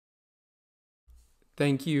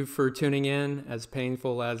Thank you for tuning in. As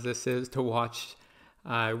painful as this is to watch,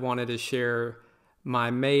 I wanted to share my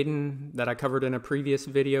Maiden that I covered in a previous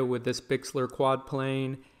video with this Bixler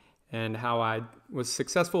Quadplane and how I was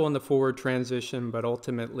successful in the forward transition, but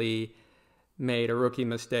ultimately made a rookie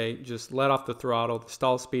mistake. Just let off the throttle. The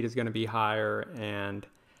stall speed is going to be higher, and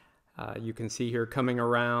you can see here coming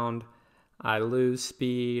around, I lose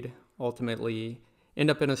speed, ultimately end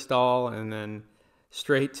up in a stall, and then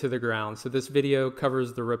straight to the ground. So this video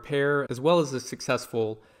covers the repair as well as the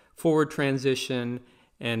successful forward transition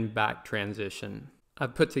and back transition.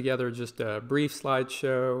 I've put together just a brief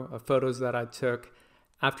slideshow of photos that I took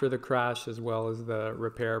after the crash as well as the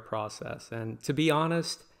repair process. And to be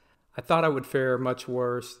honest, I thought I would fare much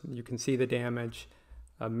worse. You can see the damage.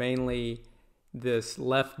 Mainly this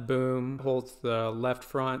left boom holds the left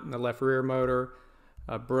front and the left rear motor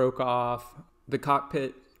broke off. The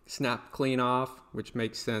cockpit snapped clean off, which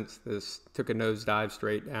makes sense. This took a nosedive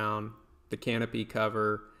straight down. The canopy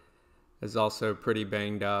cover is also pretty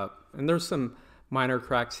banged up. And there's some minor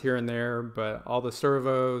cracks here and there, but all the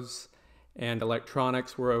servos and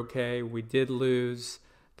electronics were okay. We did lose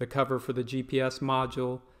the cover for the GPS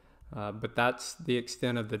module, but that's the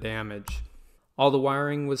extent of the damage. All the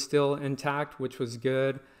wiring was still intact, which was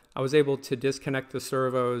good. I was able to disconnect the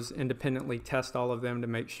servos, independently test all of them to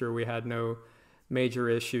make sure we had no major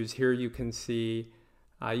issues. Here you can see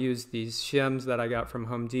I used these shims that I got from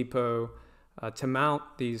Home Depot to mount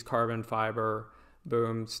these carbon fiber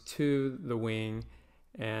booms to the wing,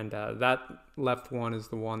 and that left one is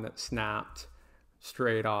the one that snapped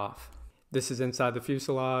straight off. This is inside the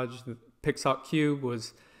fuselage. The Pixoc cube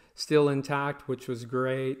was still intact, which was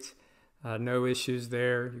great. No issues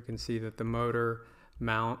there. You can see that the motor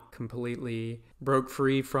mount completely broke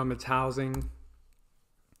free from its housing.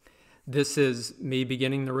 This is me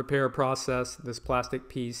beginning the repair process. This plastic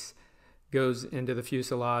piece goes into the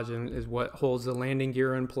fuselage and is what holds the landing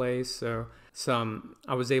gear in place. So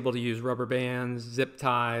I was able to use rubber bands, zip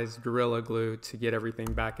ties, Gorilla Glue to get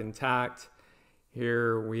everything back intact.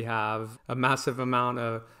 Here we have a massive amount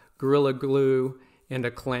of Gorilla Glue and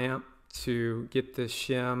a clamp to get this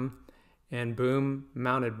shim and boom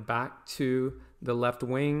mounted back to the left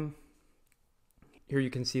wing. Here you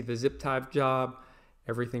can see the zip tie job.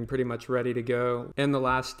 Everything pretty much ready to go. And the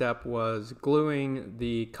last step was gluing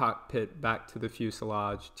the cockpit back to the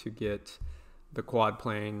fuselage to get the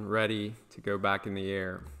quadplane ready to go back in the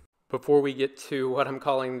air. Before we get to what I'm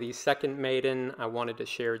calling the second Maiden, I wanted to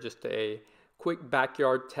share just a quick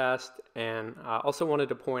backyard test, and I also wanted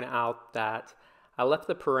to point out that I left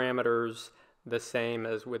the parameters the same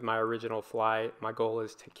as with my original flight. My goal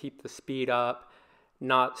is to keep the speed up,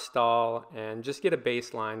 not stall, and just get a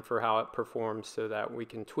baseline for how it performs so that we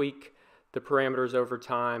can tweak the parameters over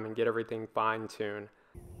time and get everything fine-tuned.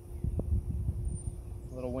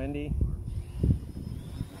 A little windy.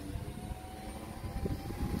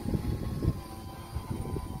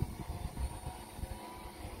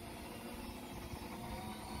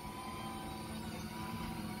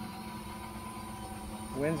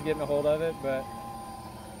 Wind's getting a hold of it, but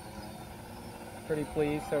pretty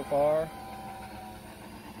pleased so far.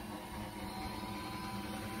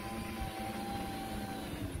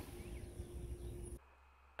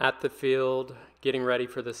 At the field, getting ready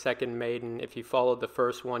for the second Maiden. If you followed the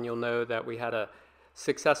first one, you'll know that we had a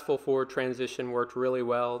successful forward transition, worked really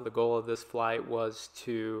well. The goal of this flight was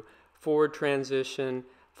to forward transition,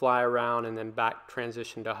 fly around, and then back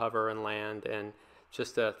transition to hover and land. And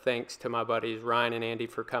just a thanks to my buddies Ryan and Andy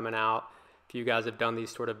for coming out. If you guys have done these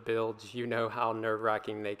sort of builds, you know how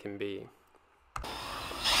nerve-wracking they can be.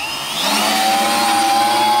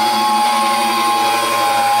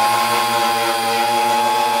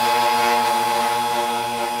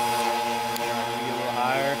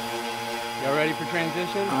 Ready for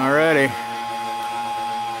transition? Alrighty.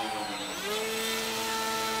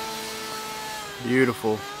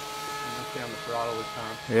 Beautiful. I'm stay on the throttle this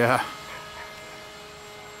time. Yeah.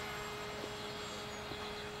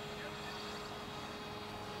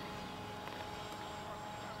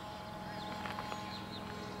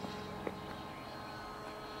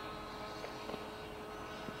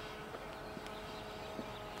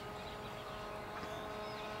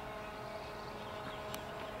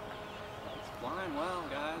 Flying well,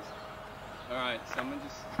 guys. All right, someone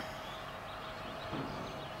just...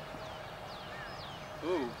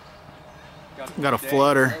 Ooh. Got a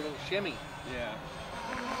flutter. A little shimmy. Yeah.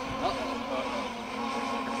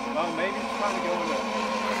 Oh, maybe it's trying to go into...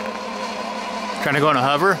 Trying to go into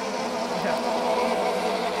hover? Yeah.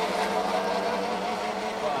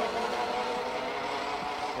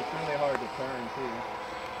 It's really hard to turn, too.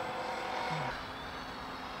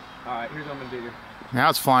 Alright, here's what I'm gonna do. Now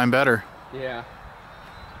it's flying better. Yeah.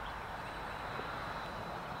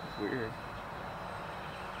 It's weird.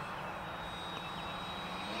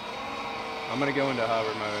 I'm gonna go into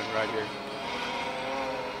hover mode right here.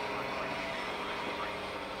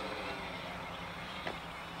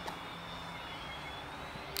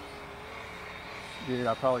 Dude,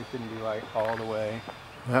 I probably shouldn't be like all the way.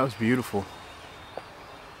 That was beautiful.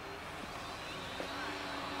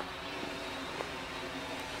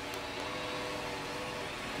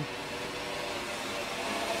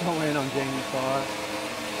 Don't land on Jamie's car.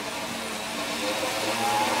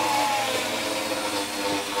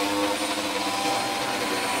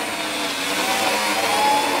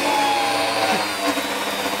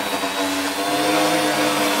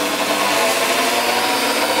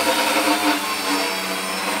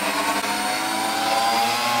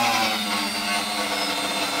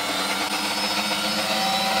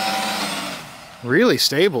 Really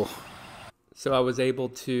stable. So I was able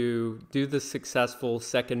to do the successful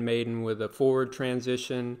second maiden with a forward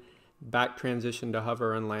transition, back transition to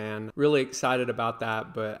hover and land. Really excited about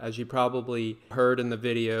that, but as you probably heard in the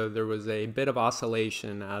video, there was a bit of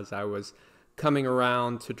oscillation as I was coming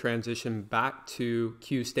around to transition back to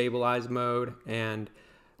Q stabilize mode. And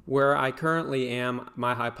where I currently am,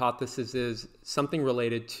 my hypothesis is something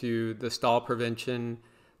related to the stall prevention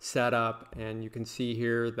setup. And you can see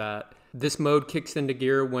here that this mode kicks into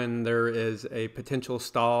gear when there is a potential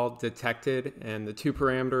stall detected, and the two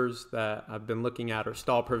parameters that I've been looking at are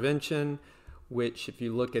stall prevention, which if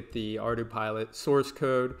you look at the ArduPilot source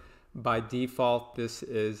code, by default this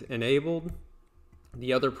is enabled.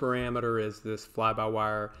 The other parameter is this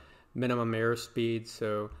fly-by-wire minimum airspeed.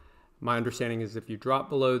 So my understanding is if you drop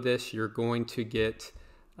below this, you're going to get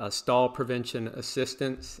stall prevention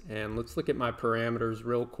assistance. And let's look at my parameters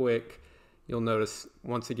real quick. You'll notice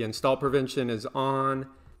once again stall prevention is on,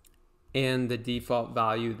 and the default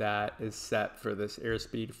value that is set for this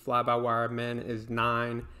airspeed fly-by-wire min is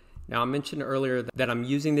 9. Now I mentioned earlier that I'm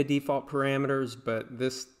using the default parameters, but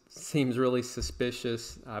this seems really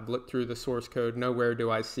suspicious. I've looked through the source code. Nowhere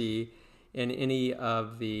do I see in any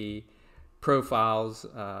of the profiles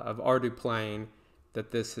of ArduPilot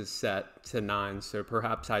that this is set to 9. So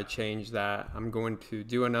perhaps I change that. I'm going to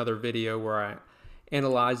do another video where I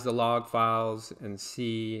analyze the log files and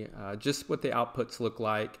see just what the outputs look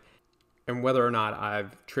like and whether or not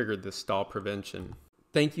I've triggered this stall prevention.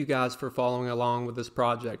 Thank you guys for following along with this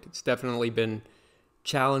project. It's definitely been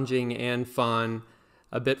challenging and fun,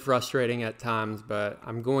 a bit frustrating at times, but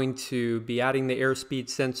I'm going to be adding the airspeed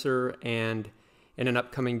sensor, and in an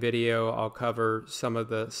upcoming video I'll cover some of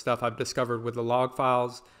the stuff I've discovered with the log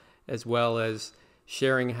files, as well as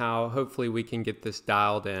sharing how hopefully we can get this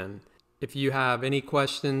dialed in. If you have any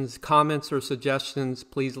questions, comments, or suggestions,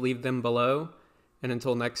 please leave them below. And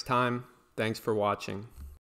until next time, thanks for watching.